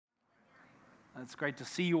It's great to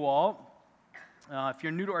see you all. If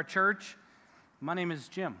you're new to our church, my name is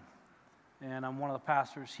Jim, and I'm one of the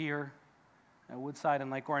pastors here at Woodside and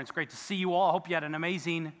Lake Orion. It's great to see you all. I hope you had an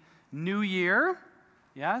amazing new year.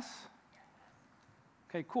 Yes?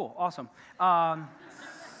 Okay, cool, awesome. I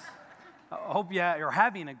hope you're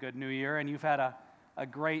having a good new year, and you've had a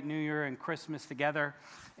great new year and Christmas together.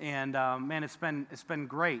 And man, it's been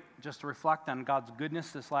great just to reflect on God's goodness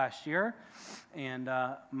this last year and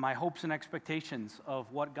my hopes and expectations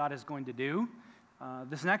of what God is going to do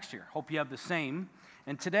this next year. Hope you have the same.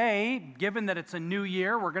 And today, given that it's a new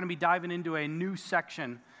year, we're going to be diving into a new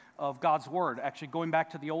section of God's Word, actually going back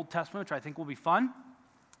to the Old Testament, which I think will be fun.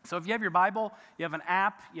 So if you have your Bible, you have an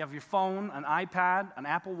app, you have your phone, an iPad, an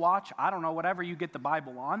Apple Watch, I don't know, whatever you get the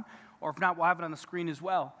Bible on, or if not, we'll have it on the screen as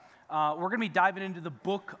well. We're going to be diving into the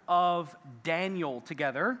book of Daniel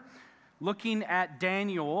together, looking at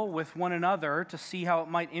Daniel with one another to see how it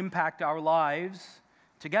might impact our lives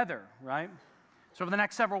together, right? So over the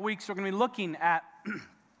next several weeks, we're going to be looking at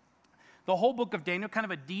the whole book of Daniel, kind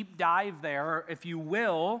of a deep dive there, if you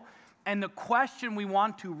will, and the question we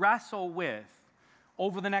want to wrestle with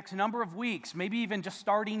over the next number of weeks, maybe even just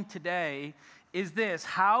starting today, is this: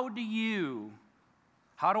 how do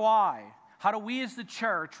we as the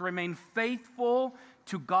church remain faithful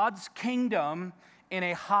to God's kingdom in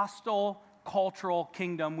a hostile cultural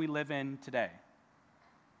kingdom we live in today?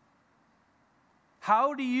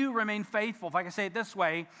 How do you remain faithful, if I can say it this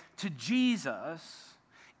way, to Jesus,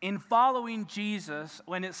 in following Jesus,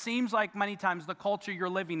 when it seems like many times the culture you're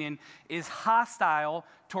living in is hostile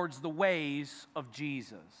towards the ways of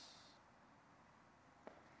Jesus?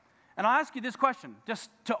 And I'll ask you this question, just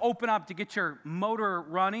to open up, to get your motor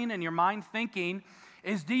running and your mind thinking,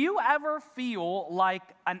 is do you ever feel like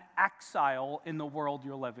an exile in the world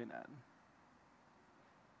you're living in?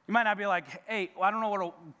 You might not be like, hey, well, I don't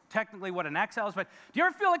know technically what an exile is, but do you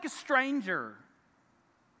ever feel like a stranger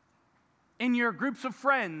in your groups of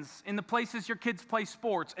friends, in the places your kids play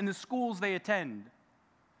sports, in the schools they attend?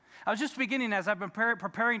 I was just beginning, as I've been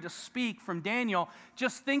preparing to speak from Daniel,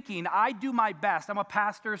 just thinking, I do my best. I'm a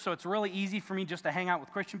pastor, so it's really easy for me just to hang out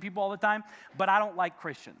with Christian people all the time, but I don't like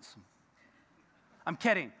Christians. I'm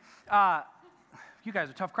kidding. You guys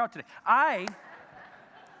are a tough crowd today. I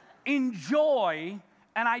enjoy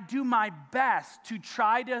and I do my best to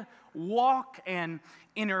try to walk and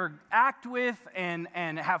interact with and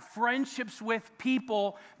have friendships with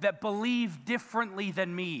people that believe differently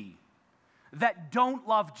than me, that don't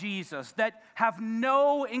love Jesus, that have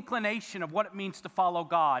no inclination of what it means to follow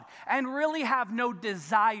God, and really have no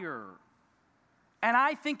desire. And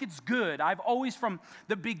I think it's good. I've always, from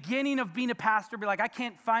the beginning of being a pastor, be like, I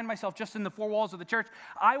can't find myself just in the four walls of the church.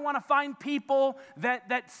 I want to find people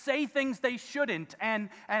that say things they shouldn't and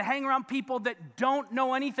hang around people that don't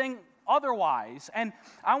know anything otherwise. And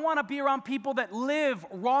I want to be around people that live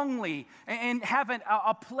wrongly and have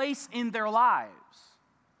a place in their lives.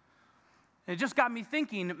 It just got me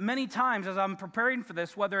thinking many times as I'm preparing for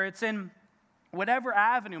this, whether it's in whatever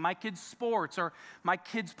avenue, my kids' sports or my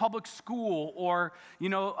kids' public school or,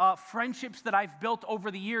 friendships that I've built over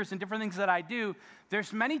the years and different things that I do,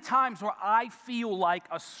 there's many times where I feel like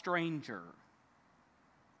a stranger.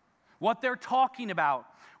 What they're talking about,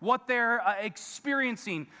 what they're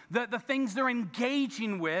experiencing, the things they're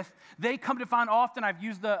engaging with, they come to find often.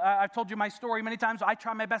 I've told you my story many times. I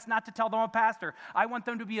try my best not to tell them I'm a pastor. I want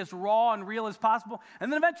them to be as raw and real as possible.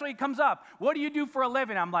 And then eventually it comes up, what do you do for a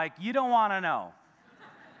living? I'm like, you don't want to know.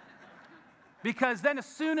 Because then as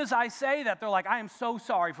soon as I say that, they're like, I am so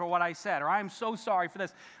sorry for what I said, or I am so sorry for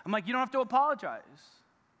this. I'm like, you don't have to apologize.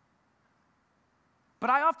 But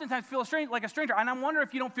I oftentimes feel like a stranger, and I'm wondering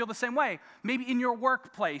if you don't feel the same way. Maybe in your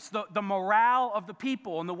workplace, the morale of the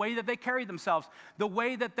people and the way that they carry themselves, the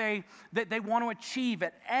way that they want to achieve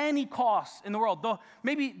at any cost in the world,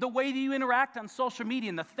 maybe the way that you interact on social media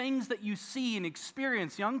and the things that you see and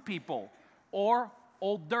experience, young people or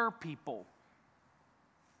older people,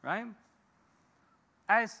 right?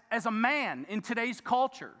 As a man in today's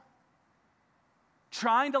culture,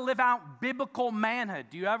 trying to live out biblical manhood,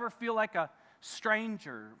 do you ever feel like a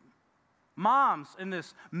stranger? Moms in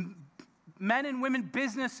this, men and women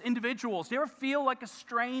business individuals, do you ever feel like a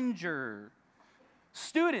stranger?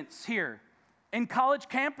 Students here in college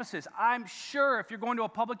campuses, I'm sure if you're going to a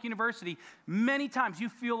public university, many times you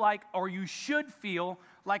feel like, or you should feel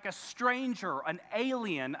like a stranger, an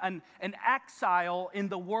alien, an exile in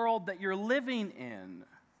the world that you're living in.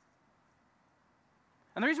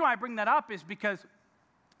 And the reason why I bring that up is because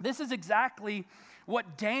this is exactly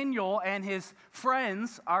what Daniel and his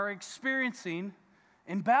friends are experiencing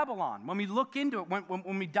in Babylon. When we look into it,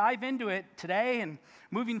 when we dive into it today and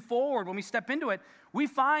moving forward, when we step into it, we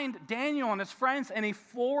find Daniel and his friends in a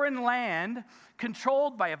foreign land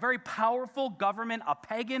controlled by a very powerful government, a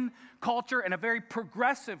pagan culture, and a very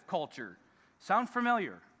progressive culture. Sound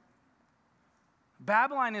familiar?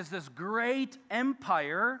 Babylon is this great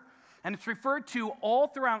empire, and it's referred to all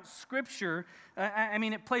throughout Scripture.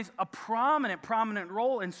 It plays a prominent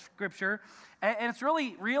role in Scripture, and it's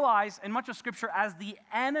really realized in much of Scripture as the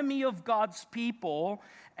enemy of God's people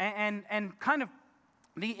and kind of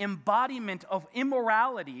the embodiment of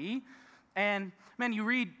immorality. And man, you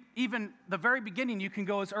read even the very beginning, you can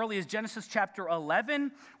go as early as Genesis chapter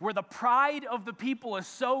 11, where the pride of the people is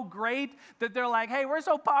so great that they're like, hey, we're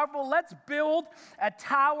so powerful, let's build a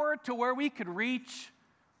tower to where we could reach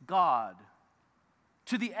God.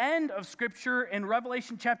 To the end of Scripture in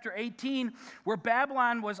Revelation chapter 18, where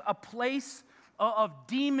Babylon was a place of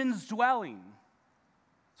demons dwelling.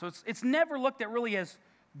 So it's never looked at really as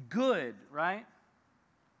good, right?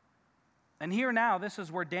 And here now, this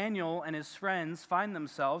is where Daniel and his friends find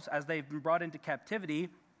themselves as they've been brought into captivity.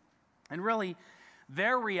 And really,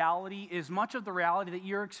 their reality is much of the reality that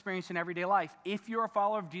you're experiencing in everyday life. If you're a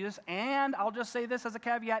follower of Jesus, and I'll just say this as a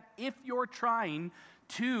caveat, if you're trying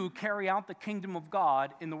to carry out the kingdom of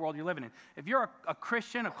God in the world you're living in. If you're a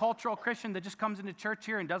Christian, a cultural Christian that just comes into church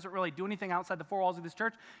here and doesn't really do anything outside the four walls of this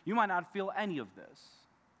church, you might not feel any of this.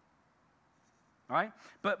 All right?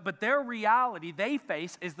 But their reality they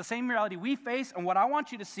face is the same reality we face, and what I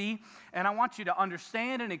want you to see, and I want you to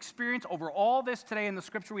understand and experience over all this today in the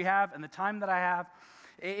Scripture we have and the time that I have,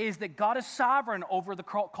 is that God is sovereign over the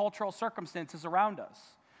cultural circumstances around us.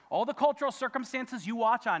 All the cultural circumstances you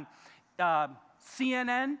watch on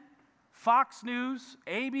CNN, Fox News,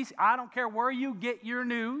 ABC, I don't care where you get your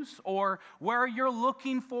news or where you're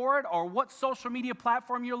looking for it or what social media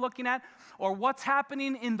platform you're looking at or what's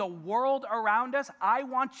happening in the world around us, I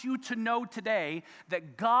want you to know today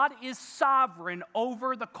that God is sovereign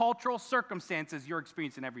over the cultural circumstances you're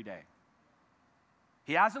experiencing every day.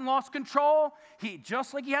 He hasn't lost control,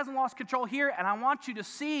 just like he hasn't lost control here, and I want you to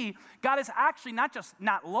see God is actually not just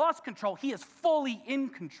not lost control, he is fully in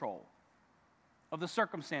control of the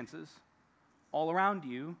circumstances all around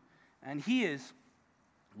you, and he is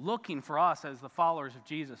looking for us as the followers of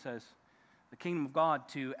Jesus, as the kingdom of God,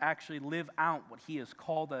 to actually live out what he has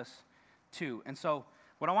called us to. And so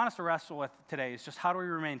what I want us to wrestle with today is just how do we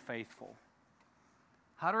remain faithful?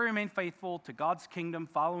 How do we remain faithful to God's kingdom,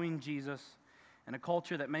 following Jesus, in a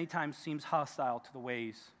culture that many times seems hostile to the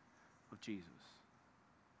ways of Jesus?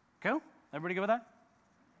 Cool? Everybody good with that?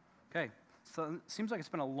 Okay. So it seems like it's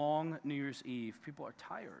been a long New Year's Eve. People are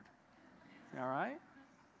tired. All right?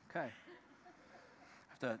 Okay. I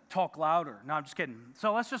have to talk louder. No, I'm just kidding.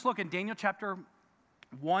 So let's just look in Daniel chapter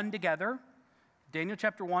 1 together. Daniel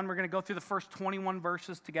chapter 1, we're going to go through the first 21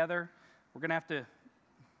 verses together. We're going to have to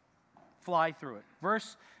fly through it.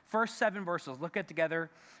 First 7 verses, look at together.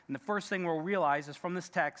 And the first thing we'll realize is from this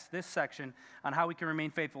text, this section, on how we can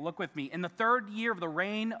remain faithful. Look with me. In the 3rd year of the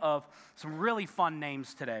reign of some really fun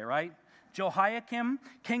names today, right? Jehoiakim,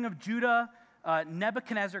 king of Judah,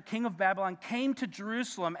 Nebuchadnezzar, king of Babylon, came to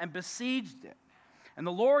Jerusalem and besieged it. And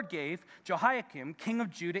the Lord gave Jehoiakim, king of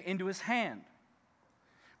Judah, into his hand,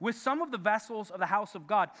 with some of the vessels of the house of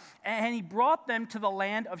God. And he brought them to the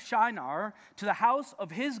land of Shinar, to the house of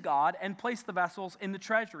his God, and placed the vessels in the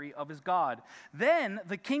treasury of his God. Then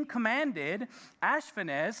the king commanded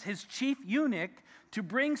Ashpenaz, his chief eunuch, to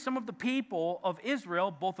bring some of the people of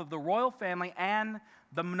Israel, both of the royal family and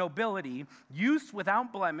the nobility, youths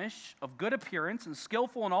without blemish, of good appearance, and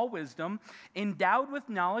skillful in all wisdom, endowed with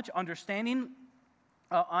knowledge, understanding,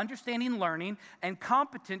 learning, and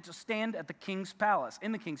competent to stand at the king's palace,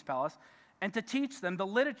 in the king's palace, and to teach them the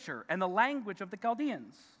literature and the language of the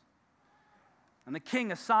Chaldeans. And the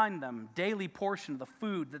king assigned them daily portion of the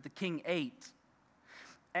food that the king ate,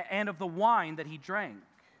 and of the wine that he drank.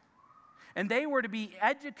 And they were to be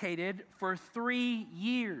educated for 3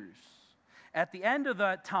 years. At the end of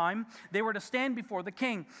that time, they were to stand before the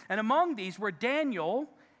king. And among these were Daniel,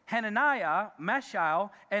 Hananiah,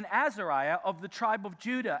 Mishael, and Azariah of the tribe of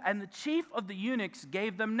Judah. And the chief of the eunuchs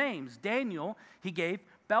gave them names. Daniel, he gave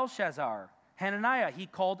Belshazzar. Hananiah, he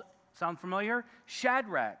called, sound familiar?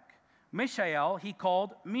 Shadrach. Mishael, he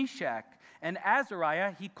called Meshach. And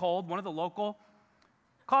Azariah, he called one of the local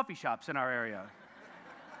coffee shops in our area.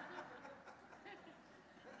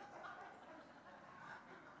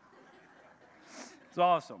 It's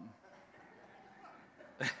awesome.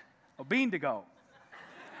 A bean to go.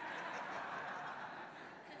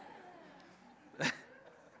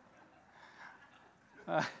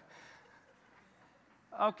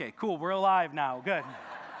 Okay, cool. We're alive now. Good.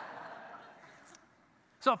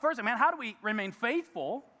 So first, man, how do we remain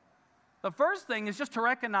faithful? The first thing is just to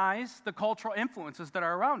recognize the cultural influences that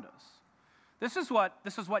are around us. This is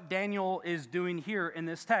what Daniel is doing here in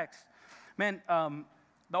this text. Man,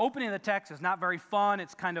 the opening of the text is not very fun.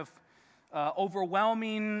 It's kind of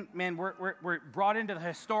overwhelming. Man, we're brought into the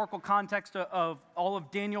historical context of all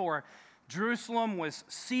of Daniel, where Jerusalem was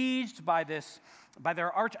sieged by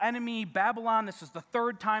their arch enemy, Babylon. This is the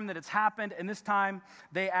third time that it's happened, and this time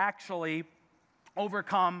they actually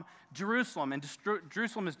overcome Jerusalem, and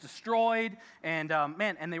Jerusalem is destroyed, and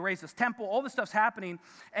and they raise this temple. All this stuff's happening,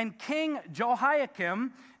 and King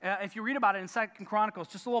Jehoiakim, if you read about it in 2 Chronicles,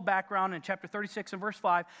 just a little background in chapter 36 and verse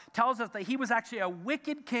 5, tells us that he was actually a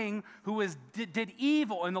wicked king who did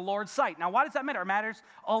evil in the Lord's sight. Now, why does that matter? It matters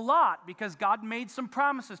a lot because God made some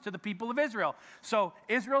promises to the people of Israel. So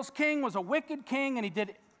Israel's king was a wicked king, and he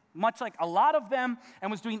did much like a lot of them,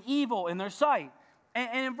 and was doing evil in their sight.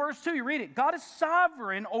 And in verse 2, you read it, God is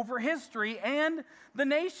sovereign over history and the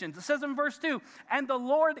nations. It says in verse 2, and the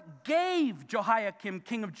Lord gave Jehoiakim,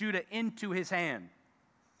 king of Judah, into his hand.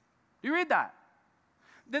 You read that?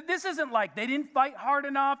 This isn't like they didn't fight hard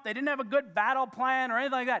enough, they didn't have a good battle plan or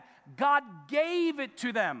anything like that. God gave it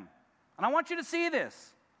to them. And I want you to see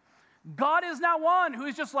this. God is not one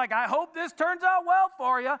who's just like, I hope this turns out well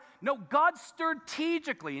for you. No, God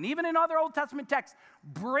strategically, and even in other Old Testament texts,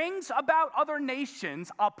 brings about other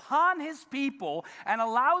nations upon his people and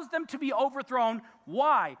allows them to be overthrown.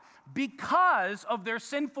 Why? Because of their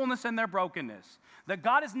sinfulness and their brokenness. That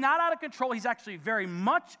God is not out of control. He's actually very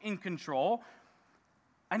much in control.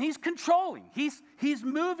 And he's controlling. He's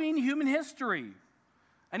moving human history.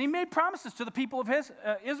 And he made promises to the people of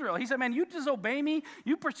Israel. He said, man, you disobey me,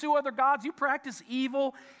 you pursue other gods, you practice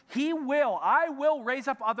evil. I will raise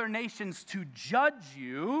up other nations to judge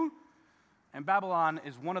you. And Babylon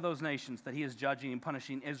is one of those nations that he is judging and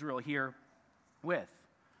punishing Israel here with.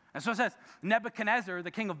 And so it says, Nebuchadnezzar,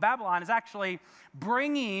 the king of Babylon, is actually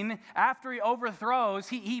bringing, after he overthrows,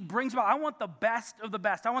 he brings about, I want the best of the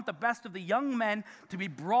best. I want the best of the young men to be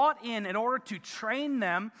brought in order to train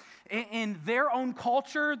them in their own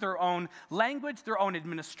culture, their own language, their own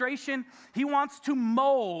administration. He wants to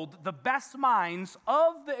mold the best minds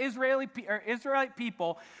of the Israelite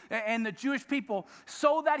people and the Jewish people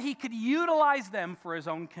so that he could utilize them for his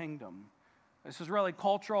own kingdom. This is really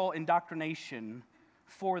cultural indoctrination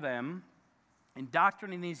for them,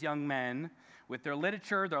 indoctrinating these young men with their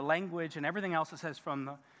literature, their language, and everything else it says from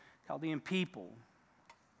the Chaldean people.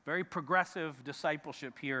 Very progressive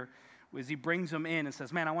discipleship here as he brings them in and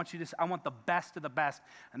says, man, I want the best of the best.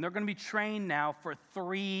 And they're going to be trained now for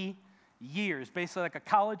 3 years, basically like a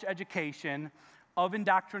college education of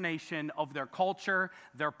indoctrination of their culture,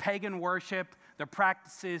 their pagan worship, their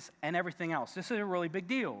practices, and everything else. This is a really big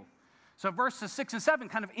deal. So verses 6 and 7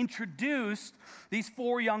 kind of introduced these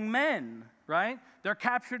 4 young men, right? They're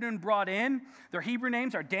captured and brought in. Their Hebrew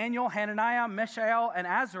names are Daniel, Hananiah, Mishael, and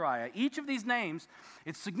Azariah. Each of these names,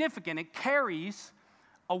 it's significant. It carries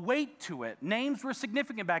a weight to it. Names were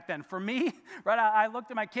significant back then. For me, right, I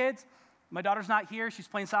looked at my kids. My daughter's not here. She's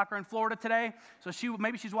playing soccer in Florida today. So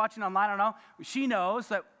maybe she's watching online, I don't know. She knows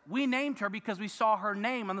that we named her because we saw her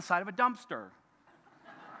name on the side of a dumpster.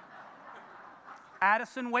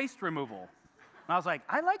 Addison Waste Removal. And I was like,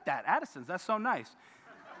 I like that, Addison's, that's so nice.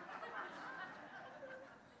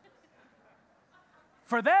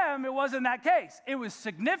 For them, it wasn't that case. It was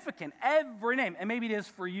significant, every name. And maybe it is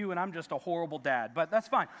for you, and I'm just a horrible dad, but that's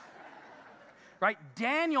fine. Right?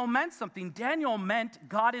 Daniel meant something. Daniel meant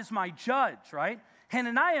God is my judge, right?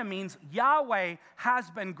 Hananiah means Yahweh has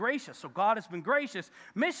been gracious. So God has been gracious.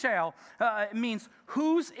 Mishael means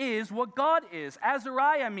whose is what God is.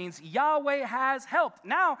 Azariah means Yahweh has helped.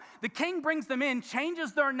 Now, the king brings them in,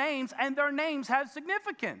 changes their names, and their names have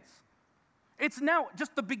significance. It's now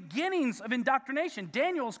just the beginnings of indoctrination.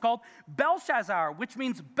 Daniel is called Belshazzar, which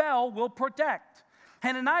means Bel will protect.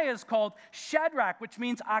 Hananiah is called Shadrach, which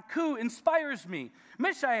means Aku inspires me.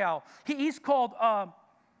 Mishael, he's called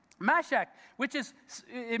Mashach,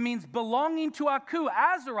 it means belonging to Aku.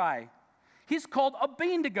 Azariah, he's called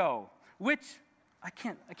Abednego, which, I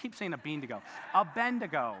keep saying Abednego,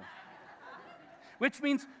 which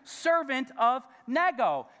means servant of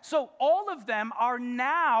Nego. So all of them are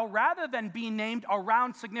now, rather than being named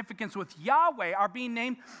around significance with Yahweh, are being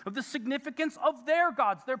named of the significance of their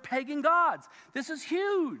gods, their pagan gods. This is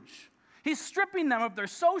huge. He's stripping them of their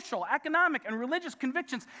social, economic, and religious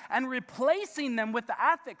convictions and replacing them with the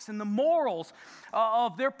ethics and the morals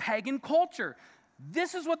of their pagan culture.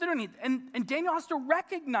 This is what they're doing. And Daniel has to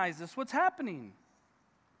recognize this, what's happening.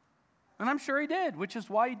 And I'm sure he did, which is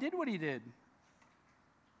why he did what he did.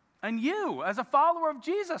 And you, as a follower of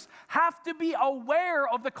Jesus, have to be aware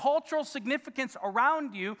of the cultural significance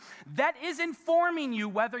around you that is informing you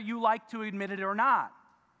whether you like to admit it or not.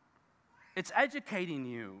 It's educating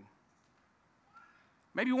you.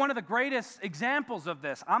 Maybe one of the greatest examples of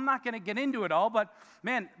this, I'm not going to get into it all, but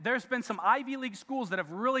man, there's been some Ivy League schools that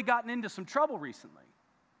have really gotten into some trouble recently.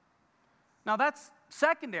 Now that's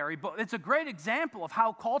secondary, but it's a great example of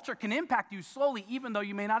how culture can impact you slowly, even though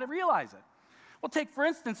you may not realize it. Well, take, for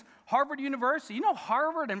instance, Harvard University. You know,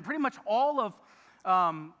 Harvard and pretty much all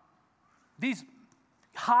of these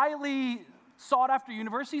highly sought-after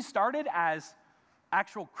universities started as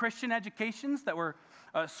actual Christian educations that were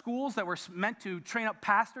schools that were meant to train up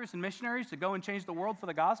pastors and missionaries to go and change the world for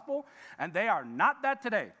the gospel, and they are not that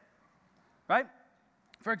today, right?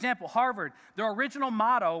 For example, Harvard, their original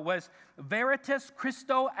motto was Veritas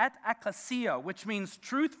Christo et Ecclesia, which means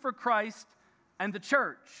truth for Christ and the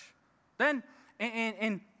church. Then,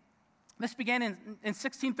 this began in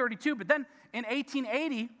 1632, but then in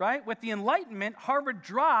 1880, right, with the Enlightenment, Harvard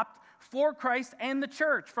dropped for Christ and the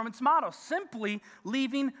church from its motto, simply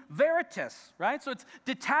leaving Veritas, right? So it's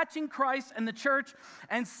detaching Christ and the church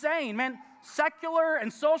and saying, man, secular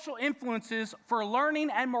and social influences for learning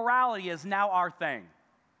and morality is now our thing.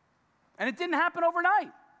 And it didn't happen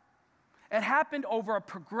overnight. It happened over a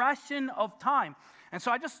progression of time. And so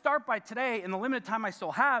I just start by today, in the limited time I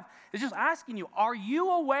still have, is just asking you, are you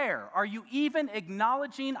aware? Are you even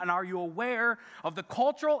acknowledging and are you aware of the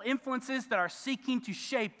cultural influences that are seeking to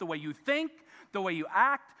shape the way you think, the way you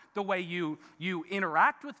act, the way you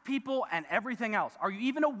interact with people, and everything else? Are you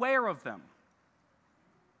even aware of them?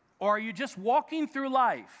 Or are you just walking through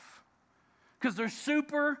life? Because they're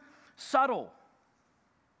super subtle,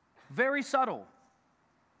 very subtle.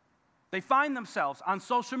 They find themselves on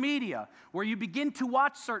social media where you begin to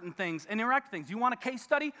watch certain things and interact things. You want a case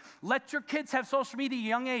study? Let your kids have social media at a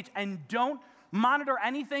young age and don't monitor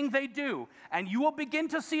anything they do. And you will begin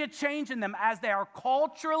to see a change in them as they are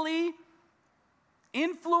culturally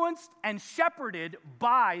influenced and shepherded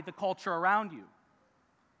by the culture around you.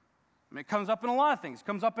 I mean, it comes up in a lot of things. It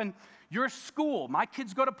comes up in your school. My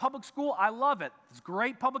kids go to public school. I love it. It's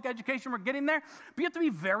great public education. We're getting there. But you have to be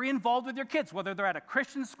very involved with your kids, whether they're at a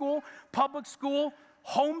Christian school, public school,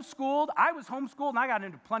 homeschooled. I was homeschooled, and I got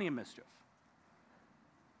into plenty of mischief.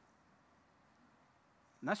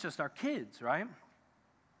 And that's just our kids, right? Are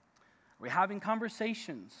we having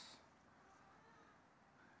conversations?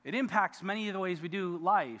 It impacts many of the ways we do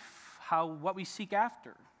life, what we seek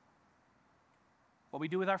after, what we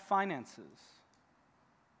do with our finances.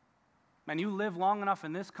 Man, you live long enough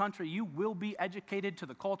in this country, you will be educated to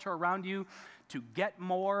the culture around you to get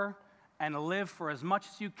more and live for as much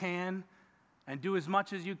as you can and do as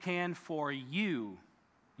much as you can for you.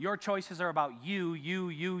 Your choices are about you, and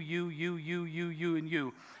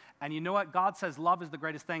you. And you know what? God says love is the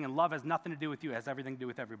greatest thing, and love has nothing to do with you. It has everything to do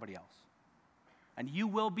with everybody else. And you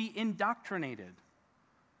will be indoctrinated.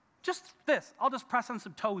 Just this. I'll just press on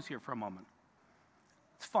some toes here for a moment.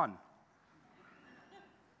 It's fun.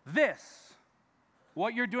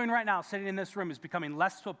 What you're doing right now, sitting in this room, is becoming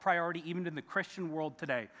less of a priority even in the Christian world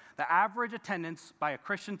today. The average attendance by a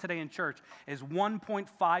Christian today in church is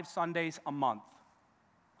 1.5 Sundays a month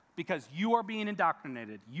because you are being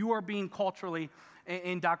indoctrinated. You are being culturally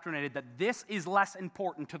indoctrinated that this is less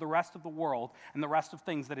important to the rest of the world and the rest of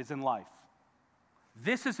things that is in life.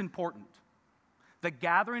 This is important. The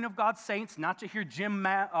gathering of God's saints, not to hear Jim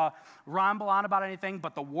ramble on about anything,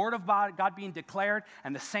 but the word of God being declared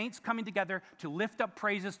and the saints coming together to lift up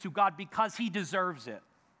praises to God because he deserves it.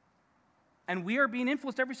 And we are being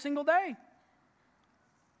influenced every single day.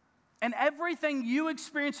 And everything you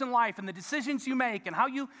experience in life and the decisions you make and how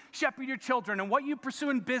you shepherd your children and what you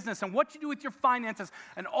pursue in business and what you do with your finances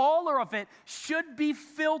and all of it should be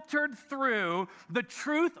filtered through the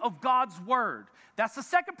truth of God's word. That's the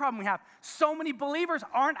second problem we have. So many believers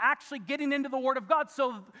aren't actually getting into the word of God.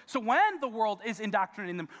 So when the world is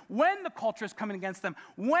indoctrinating them, when the culture is coming against them,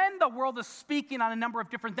 when the world is speaking on a number of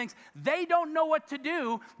different things, they don't know what to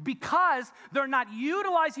do because they're not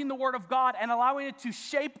utilizing the word of God and allowing it to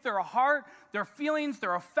shape their heart, their feelings,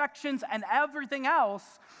 their affections, and everything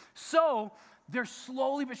else. So they're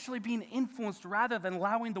slowly but surely being influenced rather than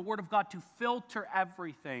allowing the word of God to filter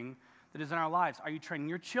everything that is in our lives. Are you training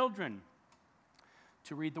your children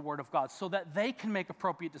to read the word of God so that they can make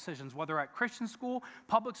appropriate decisions, whether at Christian school,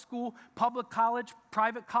 public college,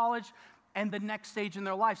 private college, and the next stage in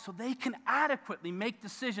their life, so they can adequately make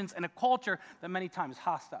decisions in a culture that many times is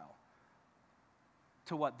hostile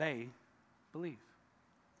to what they believe?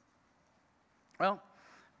 Well,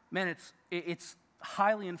 man, it's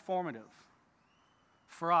highly informative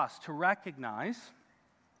for us to recognize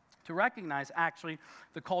to recognize actually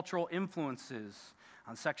the cultural influences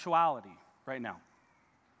on sexuality right now,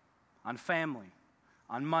 on family,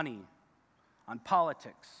 on money, on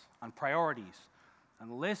politics, on priorities, and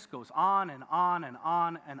the list goes on and on and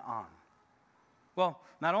on and on. Well,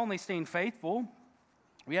 not only staying faithful,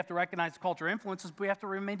 we have to recognize the cultural influences, but we have to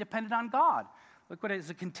remain dependent on God. Look what it is,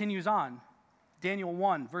 it continues on. Daniel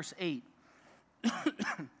 1, verse 8.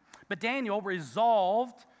 But Daniel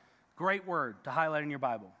resolved, great word to highlight in your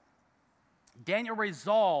Bible. Daniel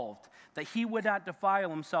resolved that he would not defile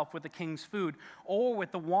himself with the king's food or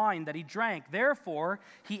with the wine that he drank. Therefore,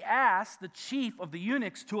 he asked the chief of the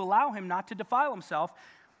eunuchs to allow him not to defile himself.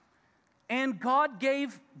 And God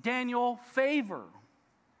gave Daniel favor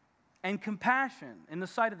and compassion in the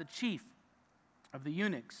sight of the chief of the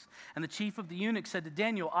eunuchs. And the chief of the eunuchs said to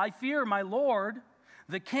Daniel, I fear my lord,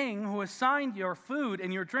 the king, who assigned your food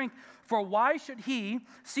and your drink. For why should he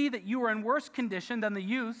see that you are in worse condition than the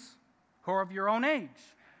youths who are of your own age?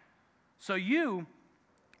 So you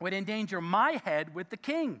would endanger my head with the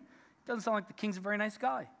king. It doesn't sound like the king's a very nice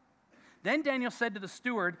guy. Then Daniel said to the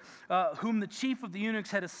steward, whom the chief of the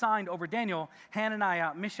eunuchs had assigned over Daniel,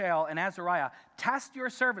 Hananiah, Mishael, and Azariah, test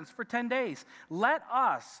your servants for 10 days. Let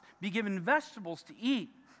us be given vegetables to eat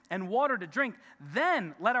and water to drink.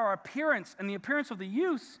 Then let our appearance and the appearance of the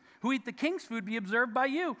youths who eat the king's food be observed by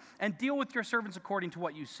you, and deal with your servants according to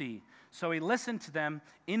what you see. So he listened to them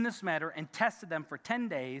in this matter and tested them for 10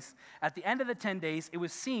 days. At the end of the 10 days, it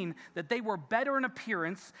was seen that they were better in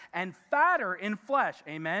appearance and fatter in flesh,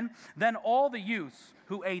 amen, than all the youths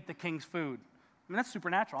who ate the king's food. I mean, that's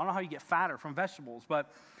supernatural. I don't know how you get fatter from vegetables,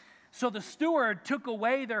 but so the steward took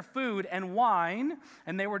away their food and wine,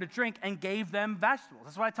 and they were to drink, and gave them vegetables.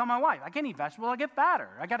 That's what I tell my wife. I can't eat vegetables, I'll get fatter.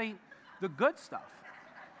 I got to eat the good stuff.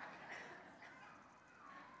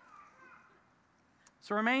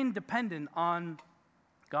 So remain dependent on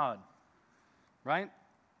God, right?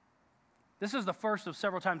 This is the first of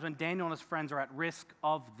several times when Daniel and his friends are at risk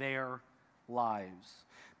of their lives.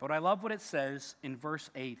 But I love what it says in verse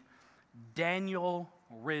 8, Daniel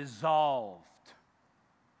resolved.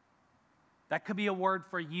 That could be a word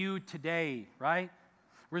for you today, right?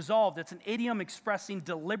 Resolved, it's an idiom expressing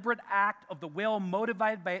deliberate act of the will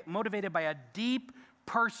motivated by a deep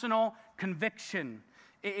personal conviction.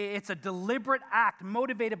 It's a deliberate act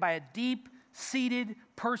motivated by a deep-seated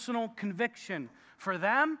personal conviction. For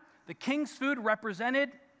them, the king's food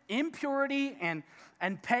represented impurity and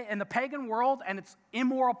the pagan world and its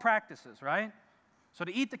immoral practices, right? So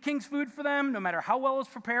to eat the king's food for them, no matter how well it was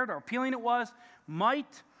prepared or appealing it was,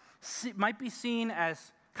 might be seen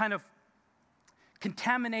as kind of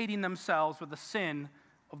contaminating themselves with the sin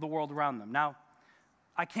of the world around them. Now,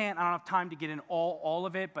 I don't have time to get in all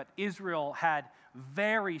of it, but Israel had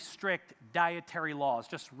very strict dietary laws.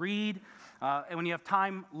 Just read, and when you have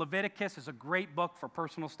time, Leviticus is a great book for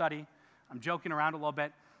personal study. I'm joking around a little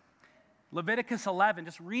bit. Leviticus 11,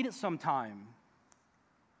 just read it sometime.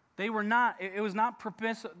 It was not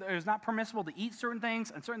permissible to eat certain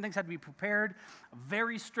things, and certain things had to be prepared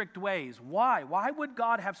very strict ways. Why? Why would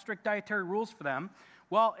God have strict dietary rules for them?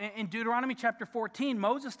 Well, in Deuteronomy chapter 14,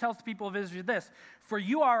 Moses tells the people of Israel this, for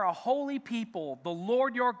you are a holy people, to the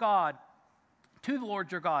Lord your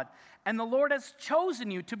God, and the Lord has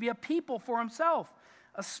chosen you to be a people for himself,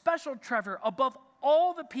 a special treasure above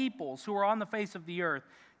all the peoples who are on the face of the earth.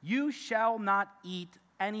 You shall not eat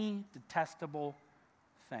any detestable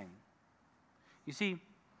thing. You see,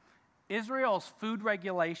 Israel's food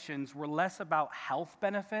regulations were less about health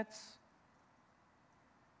benefits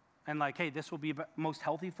and like, hey, this will be most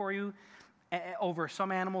healthy for you over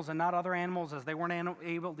some animals and not other animals, as they weren't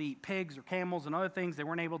able to eat pigs or camels and other things. They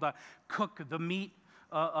weren't able to cook the meat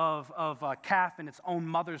of a calf in its own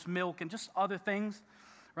mother's milk and just other things,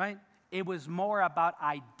 right? It was more about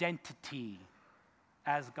identity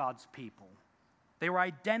as God's people. They were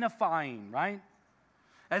identifying, right?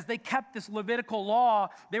 As they kept this Levitical law,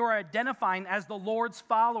 they were identifying as the Lord's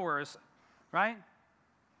followers, right?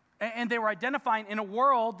 And they were identifying in a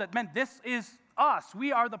world that meant this is us.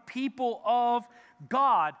 We are the people of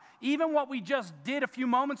God. Even what we just did a few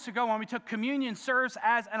moments ago when we took communion serves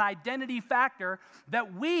as an identity factor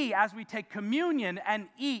that we, as we take communion and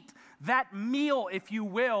eat that meal, if you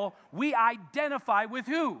will, we identify with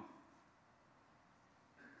who?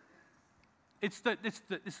 It's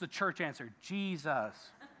the church answer, Jesus.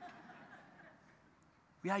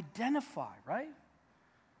 We identify, right?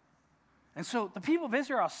 And so the people of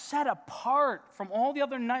Israel are set apart from all the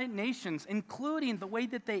other nations, including the way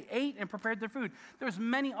that they ate and prepared their food. There's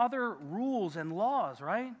many other rules and laws,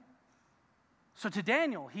 right? So to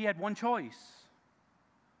Daniel, he had one choice.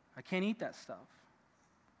 I can't eat that stuff.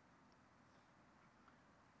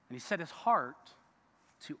 And he set his heart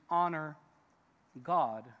to honor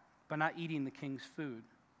God by not eating the king's food.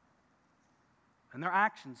 And their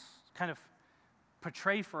actions kind of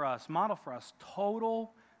portray for us, model for us,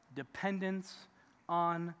 total dependence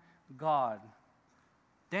on God.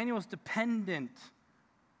 Daniel was dependent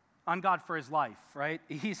on God for his life, right?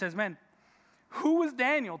 He says, man, who was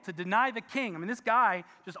Daniel to deny the king? I mean, this guy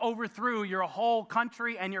just overthrew your whole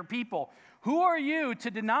country and your people. Who are you to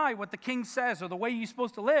deny what the king says or the way you're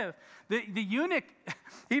supposed to live? The eunuch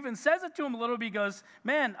even says it to him a little bit. He goes,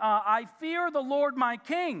 man, I fear the Lord my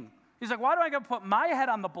king. He's like, why do I got to put my head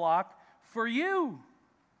on the block for you?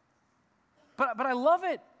 But I love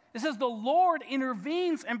it. It says the Lord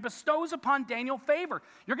intervenes and bestows upon Daniel favor.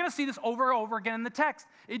 You're going to see this over and over again in the text.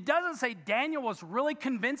 It doesn't say Daniel was really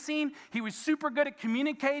convincing. He was super good at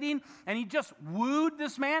communicating, and he just wooed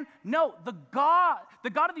this man. No, the God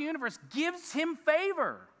of the universe gives him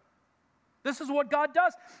favor. This is what God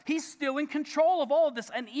does. He's still in control of all of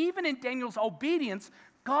this. And even in Daniel's obedience,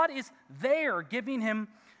 God is there giving him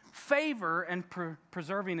favor and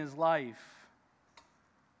preserving his life.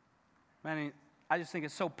 Man, I just think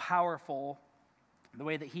it's so powerful the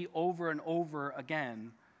way that he over and over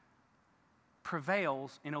again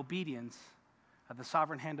prevails in obedience at the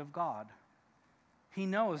sovereign hand of God. He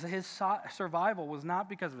knows that his survival was not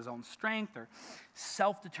because of his own strength or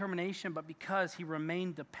self-determination, but because he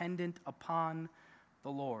remained dependent upon the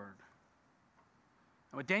Lord.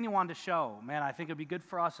 And what Daniel wanted to show, man, I think it would be good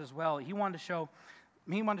for us as well. He wanted to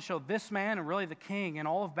show this man and really the king and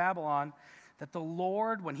all of Babylon that the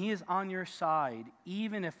Lord, when he is on your side,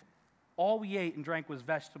 even if all we ate and drank was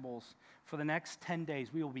vegetables, for the next 10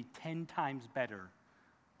 days, we will be 10 times better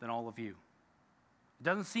than all of you. It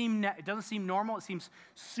doesn't seem normal. It seems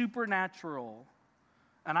supernatural.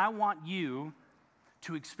 And I want you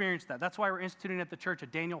to experience that. That's why we're instituting at the church a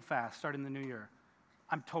Daniel fast starting the new year.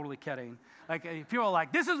 I'm totally kidding. Like, people are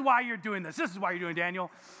like, this is why you're doing this. This is why you're doing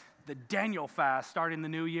Daniel. The Daniel fast starting the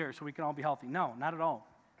new year so we can all be healthy. No, not at all.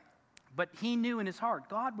 But he knew in his heart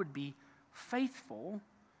God would be faithful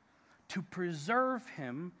to preserve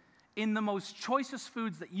him in the most choicest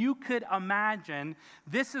foods that you could imagine.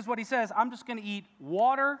 This is what he says, I'm just going to eat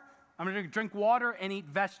water, I'm going to drink water and eat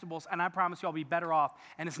vegetables, and I promise you I'll be better off.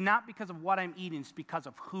 And it's not because of what I'm eating, it's because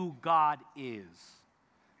of who God is.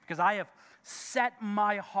 Because I have set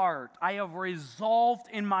my heart, I have resolved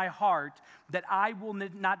in my heart that I will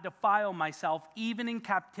not defile myself, even in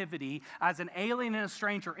captivity, as an alien and a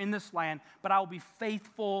stranger in this land, but I will be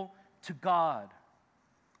faithful to God.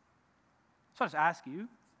 So I just ask you,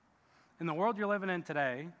 in the world you're living in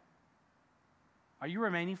today, are you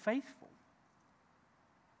remaining faithful?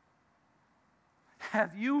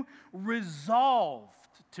 Have you resolved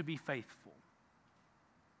to be faithful?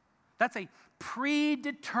 That's a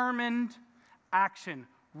predetermined action,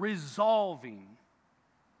 resolving,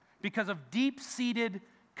 because of deep-seated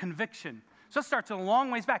conviction. So it starts a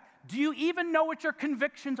long ways back. Do you even know what your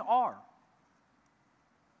convictions are?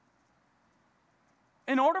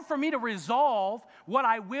 In order for me to resolve what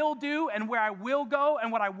I will do and where I will go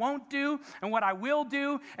and what I won't do and what I will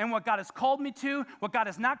do and what God has called me to, what God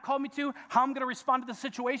has not called me to, how I'm going to respond to the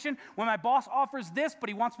situation when my boss offers this but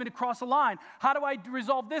he wants me to cross a line. How do I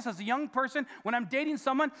resolve this as a young person when I'm dating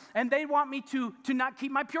someone and they want me to not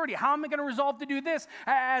keep my purity? How am I going to resolve to do this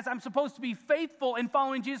as I'm supposed to be faithful in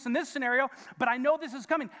following Jesus in this scenario, but I know this is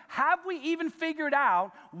coming? Have we even figured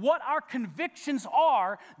out what our convictions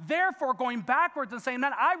are, therefore going backwards and saying,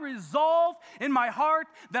 that I resolve in my heart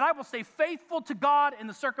that I will stay faithful to God in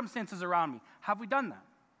the circumstances around me? Have we done that?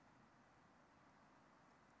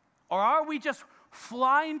 Or are we just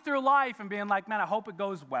flying through life and being like, man, I hope it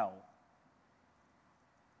goes well?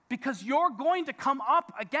 Because you're going to come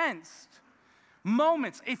up against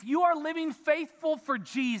moments. If you are living faithful for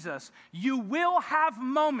Jesus, you will have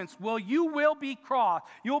moments where you will be crossed.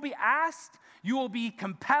 You will be asked, you will be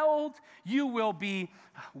compelled, you will be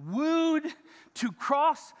wooed to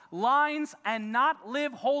cross lines and not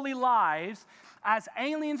live holy lives as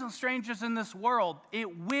aliens and strangers in this world.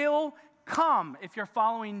 It will come if you're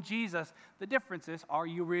following Jesus. The difference is, are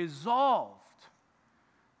you resolved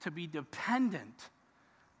to be dependent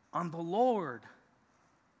on the Lord,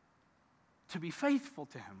 to be faithful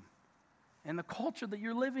to Him in the culture that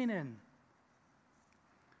you're living in?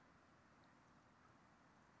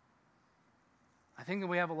 I think that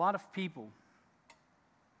we have a lot of people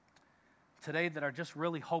today that are just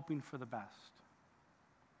really hoping for the best.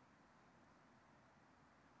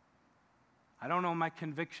 I don't know what my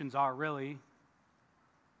convictions are really.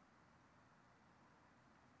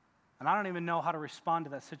 And I don't even know how to respond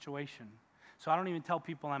to that situation. So I don't even tell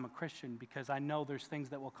people I'm a Christian because I know there's things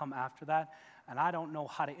that will come after that. and I don't know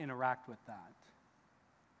how to interact with that.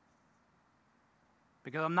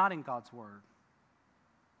 Because I'm not in God's Word.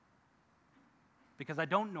 Because I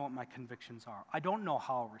don't know what my convictions are. I don't know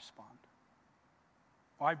how I'll respond.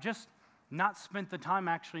 Or I've just not spent the time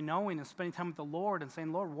actually knowing and spending time with the Lord and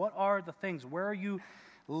saying, Lord, what are the things? Where are you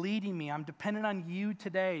leading me? I'm dependent on you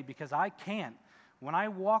today because I can't. When I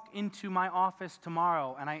walk into my office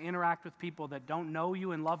tomorrow and I interact with people that don't know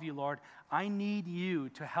you and love you, Lord, I need you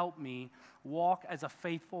to help me walk as a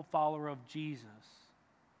faithful follower of Jesus,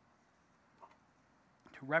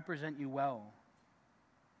 to represent you well.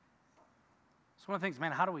 It's one of the things,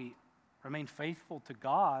 man, how do we remain faithful to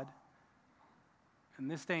God in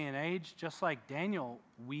this day and age? Just like Daniel,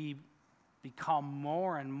 we become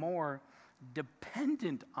more and more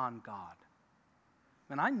dependent on God.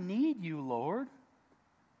 And I need you, Lord.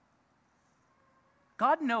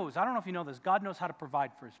 God knows, I don't know if you know this, God knows how to provide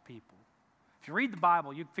for his people. If you read the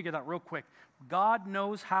Bible, you can figure that out real quick. God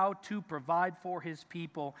knows how to provide for his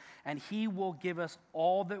people, and he will give us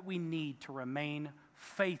all that we need to remain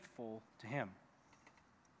faithful to him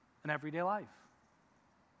in everyday life.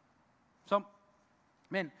 So,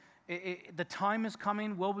 man, the time is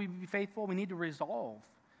coming. Will we be faithful? We need to resolve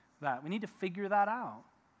that. We need to figure that out.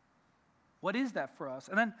 What is that for us?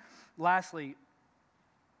 And then, lastly,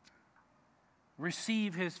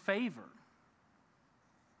 receive his favor.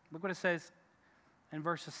 Look what it says in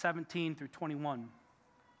verses 17 through 21.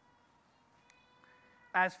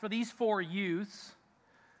 As for these 4 youths,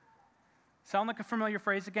 sound like a familiar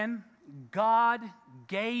phrase again? God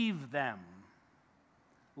gave them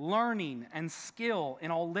learning and skill in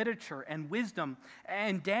all literature and wisdom,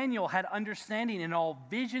 and Daniel had understanding in all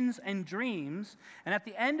visions and dreams. And at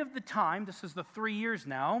the end of the time, this is the 3 years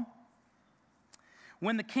now,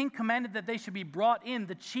 when the king commanded that they should be brought in,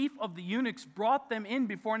 the chief of the eunuchs brought them in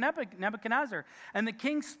before Nebuchadnezzar. And the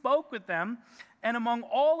king spoke with them, and among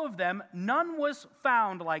all of them, none was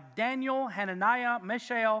found like Daniel, Hananiah,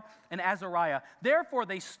 Mishael, and Azariah. Therefore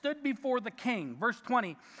they stood before the king. Verse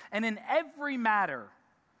 20, and in every matter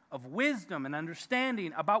of wisdom and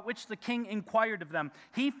understanding about which the king inquired of them,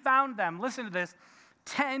 he found them, listen to this,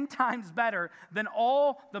 10 times better than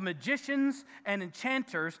all the magicians and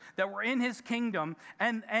enchanters that were in his kingdom.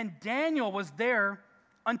 And Daniel was there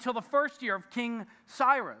until the first year of King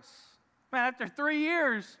Cyrus. Man, after 3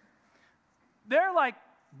 years, they're like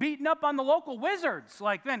beating up on the local wizards.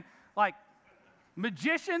 Like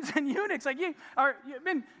magicians and eunuchs. Like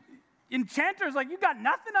enchanters, like you got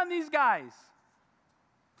nothing on these guys.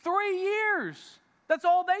 3 years. That's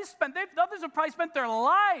all they spent. Others have probably spent their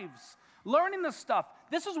lives learning this stuff.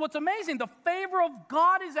 This is what's amazing. The favor of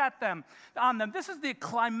God is on them. This is the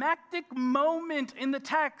climactic moment in the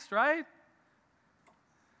text, right?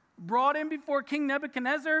 Brought in before King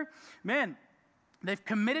Nebuchadnezzar. Man, they've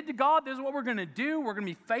committed to God. This is what we're going to do. We're going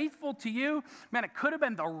to be faithful to you. Man, it could have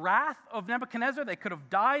been the wrath of Nebuchadnezzar. They could have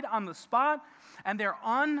died on the spot. And they're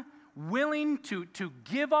unwilling to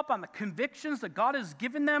give up on the convictions that God has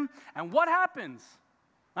given them. And what happens?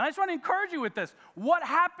 And I just want to encourage you with this. What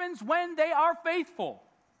happens when they are faithful?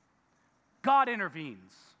 God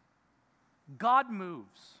intervenes. God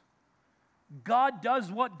moves. God does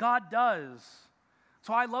what God does.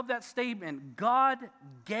 So I love that statement. God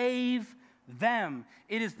gave them.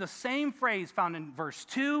 It is the same phrase found in verse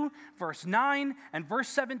 2, verse 9, and verse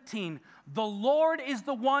 17. The Lord is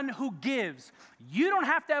the one who gives. You don't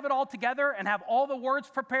have to have it all together and have all the words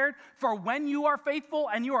prepared for when you are faithful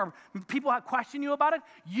and people question you about it.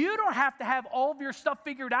 You don't have to have all of your stuff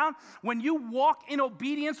figured out when you walk in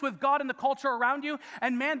obedience with God and the culture around you.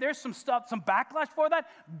 And man, there's some backlash for that.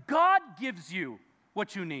 God gives you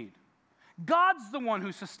what you need. God's the one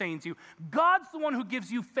who sustains you. God's the one who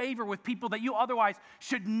gives you favor with people that you otherwise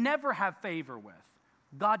should never have favor with.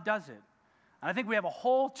 God does it. And I think we have a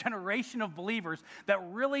whole generation of believers that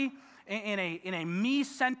really, in a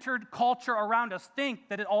me-centered culture around us, think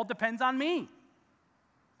that it all depends on me.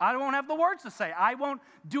 I won't have the words to say. I won't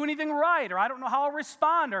do anything right, or I don't know how I'll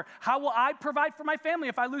respond, or how will I provide for my family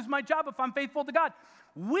if I lose my job, if I'm faithful to God.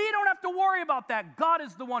 We don't have to worry about that. God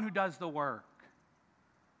is the one who does the work.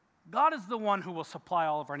 God is the one who will supply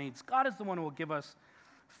all of our needs. God is the one who will give us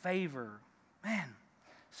favor. Man,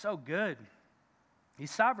 so good.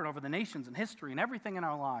 He's sovereign over the nations and history and everything in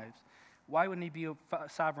our lives. Why wouldn't he be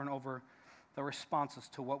sovereign over the responses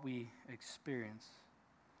to what we experience?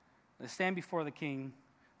 They stand before the king.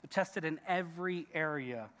 They're tested in every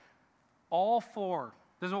area. All 4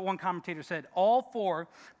 This is what one commentator said. All four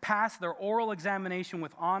pass their oral examination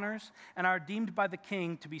with honors and are deemed by the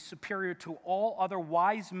king to be superior to all other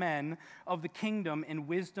wise men of the kingdom in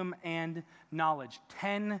wisdom and knowledge.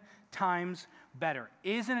 10 times better.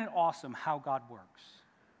 Isn't it awesome how God works?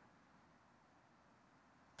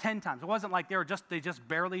 10 times. It wasn't like they just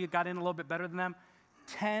barely got in a little bit better than them.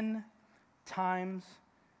 10 times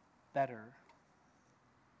better.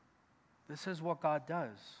 This is what God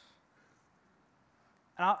does.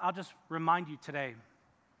 And I'll just remind you today,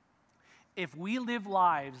 if we live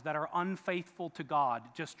lives that are unfaithful to God,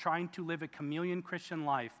 just trying to live a chameleon Christian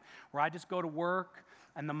life, where I just go to work,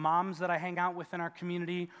 and the moms that I hang out with in our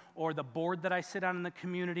community, or the board that I sit on in the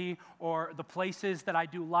community, or the places that I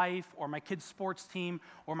do life, or my kids' sports team,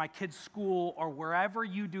 or my kids' school, or wherever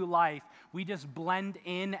you do life, we just blend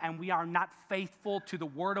in and we are not faithful to the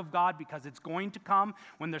Word of God, because it's going to come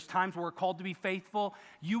when there's times where we're called to be faithful.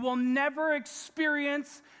 You will never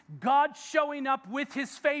experience God showing up with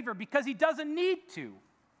His favor, because He doesn't need to.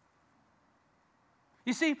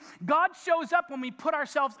 You see, God shows up when we put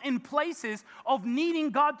ourselves in places of needing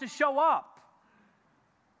God to show up.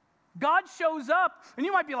 God shows up, and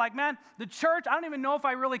you might be like, man, the church, I don't even know if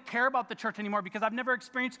I really care about the church anymore because I've never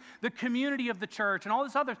experienced the community of the church and all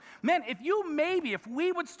this other. Man, if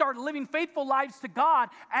we would start living faithful lives to God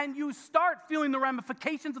and you start feeling the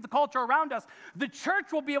ramifications of the culture around us, the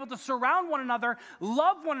church will be able to surround one another,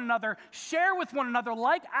 love one another, share with one another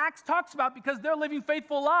like Acts talks about, because they're living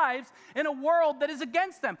faithful lives in a world that is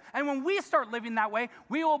against them. And when we start living that way,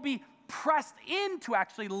 we will be pressed in to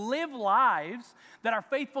actually live lives that are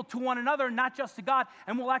faithful to one another, not just to God,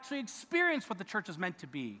 and we'll actually experience what the church is meant to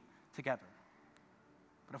be together.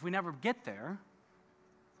 But if we never get there,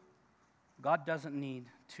 God doesn't need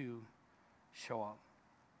to show up.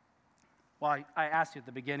 Well, I asked you at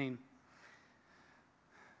the beginning, do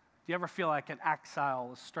you ever feel like an exile,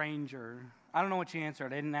 a stranger? I don't know what you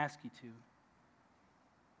answered. I didn't ask you to.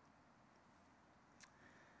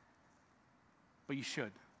 But you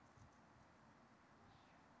should.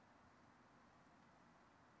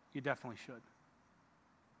 You definitely should.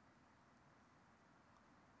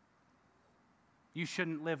 You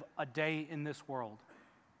shouldn't live a day in this world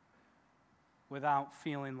without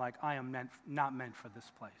feeling like I am not meant for this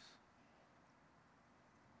place.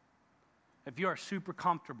 If you are super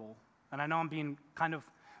comfortable, and I know I'm being kind of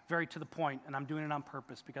very to the point, and I'm doing it on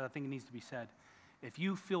purpose because I think it needs to be said. If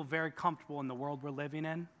you feel very comfortable in the world we're living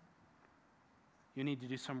in, you need to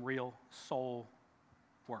do some real soul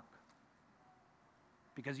work.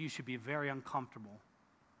 Because you should be very uncomfortable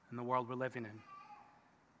in the world we're living in.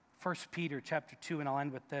 1 Peter chapter 2, and I'll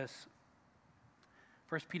end with this.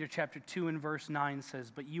 1 Peter chapter 2 and verse 9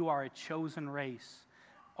 says, "But you are a chosen race,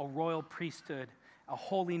 a royal priesthood, a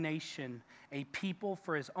holy nation, a people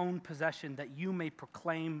for His own possession, that you may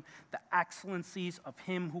proclaim the excellencies of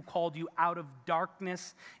Him who called you out of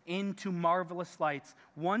darkness into marvelous lights.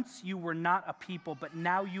 Once you were not a people, but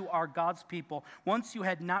now you are God's people. Once you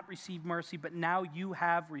had not received mercy, but now you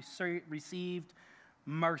have received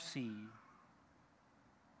mercy."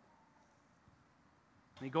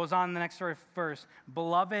 And he goes on in the next verse,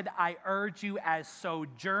 "Beloved, I urge you as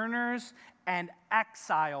sojourners and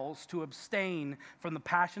exiles to abstain from the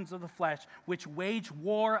passions of the flesh, which wage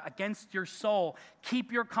war against your soul.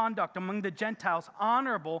 Keep your conduct among the Gentiles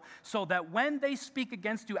honorable, so that when they speak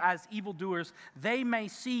against you as evildoers, they may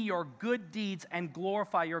see your good deeds and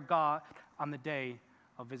glorify your God on the day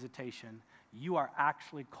of visitation." You are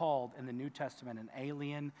actually called in the New Testament an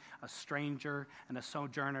alien, a stranger, and a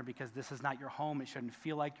sojourner, because this is not your home. It shouldn't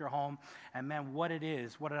feel like your home. And man, what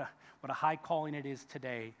a high calling it is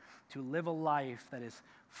today to live a life that is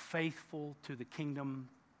faithful to the kingdom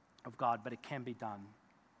of God, but it can be done.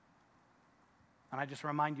 And I just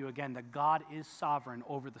remind you again that God is sovereign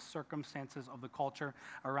over the circumstances of the culture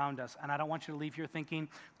around us. And I don't want you to leave here thinking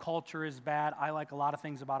culture is bad. I like a lot of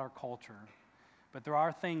things about our culture. But there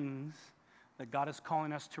are things that God is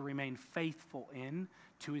calling us to remain faithful in,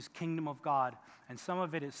 to His kingdom of God. And some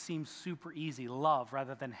of it seems super easy, love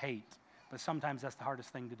rather than hate. But sometimes that's the hardest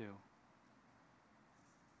thing to do.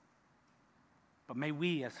 But may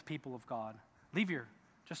we, as people of God, leave here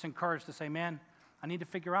just encouraged to say, man, I need to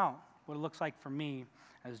figure out what it looks like for me,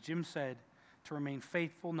 as Jim said, to remain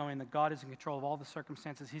faithful, knowing that God is in control of all the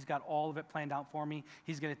circumstances. He's got all of it planned out for me.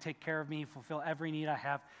 He's going to take care of me, fulfill every need I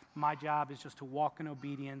have. My job is just to walk in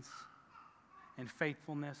obedience and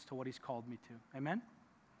faithfulness to what He's called me to. Amen?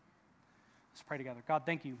 Let's pray together. God,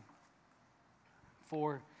 thank you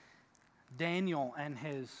for Daniel and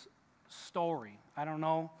his story. I don't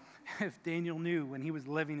know if Daniel knew when he was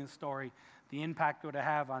living his story the impact it would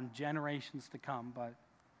have on generations to come, but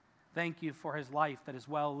Thank you for his life that is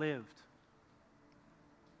well lived.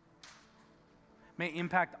 May it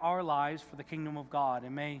impact our lives for the kingdom of God,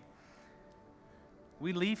 and may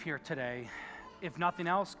we leave here today, if nothing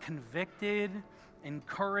else, convicted,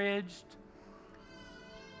 encouraged,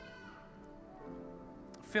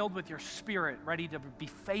 filled with your Spirit, ready to be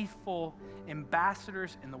faithful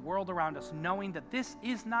ambassadors in the world around us, knowing that this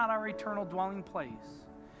is not our eternal dwelling place.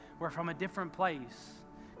 We're from a different place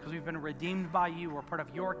because we've been redeemed by you. We're part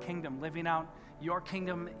of your kingdom, living out your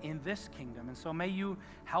kingdom in this kingdom. And so may you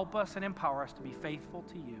help us and empower us to be faithful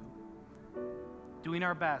to you, doing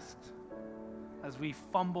our best as we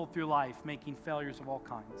fumble through life, making failures of all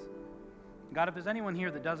kinds. God, if there's anyone here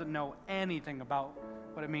that doesn't know anything about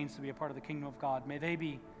what it means to be a part of the kingdom of God, may they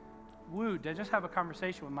be wooed to just have a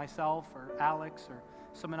conversation with myself or Alex or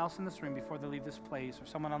someone else in this room before they leave this place, or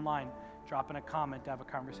someone online dropping a comment to have a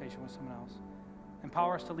conversation with someone else.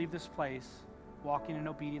 Empower us to leave this place walking in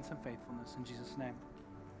obedience and faithfulness. In Jesus' name,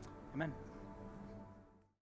 amen.